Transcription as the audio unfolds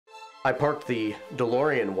I parked the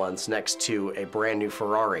DeLorean once next to a brand new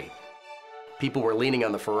Ferrari. People were leaning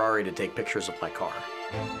on the Ferrari to take pictures of my car.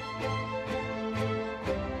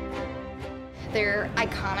 They're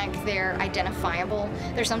iconic, they're identifiable.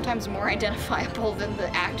 They're sometimes more identifiable than the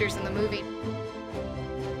actors in the movie.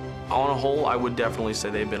 On a whole, I would definitely say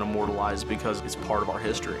they've been immortalized because it's part of our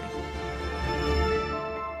history.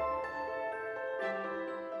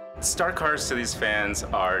 Star cars to these fans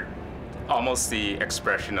are almost the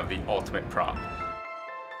expression of the ultimate prop.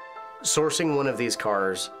 Sourcing one of these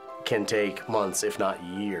cars can take months, if not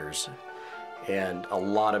years, and a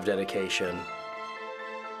lot of dedication.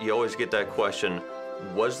 You always get that question,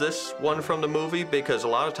 was this one from the movie? Because a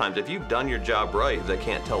lot of times, if you've done your job right, they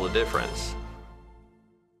can't tell the difference.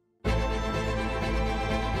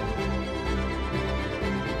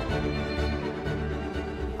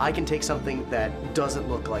 I can take something that doesn't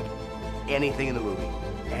look like anything in the movie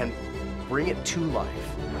and bring it to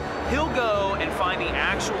life. He'll go and find the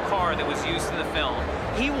actual car that was used in the film.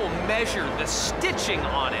 He will measure the stitching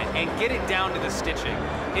on it and get it down to the stitching.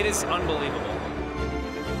 It is unbelievable.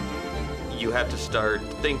 You have to start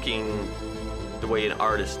thinking the way an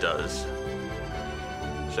artist does.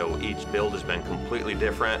 So each build has been completely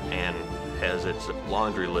different and has its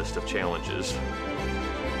laundry list of challenges.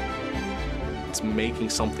 It's making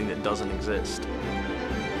something that doesn't exist.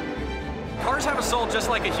 Cars have a soul just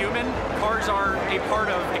like a human. Cars are a part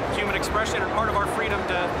of human expression and part of our freedom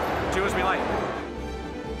to do as we like.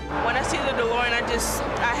 When I see the DeLorean,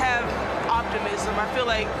 I have optimism. I feel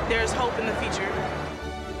like there's hope in the future.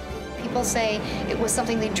 People say it was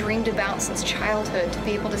something they dreamed about since childhood, to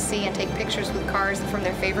be able to see and take pictures with cars from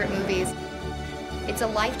their favorite movies. It's a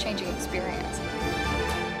life-changing experience.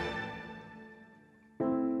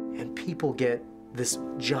 And people get this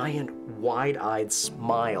giant, wide-eyed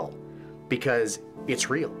smile because it's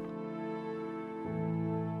real.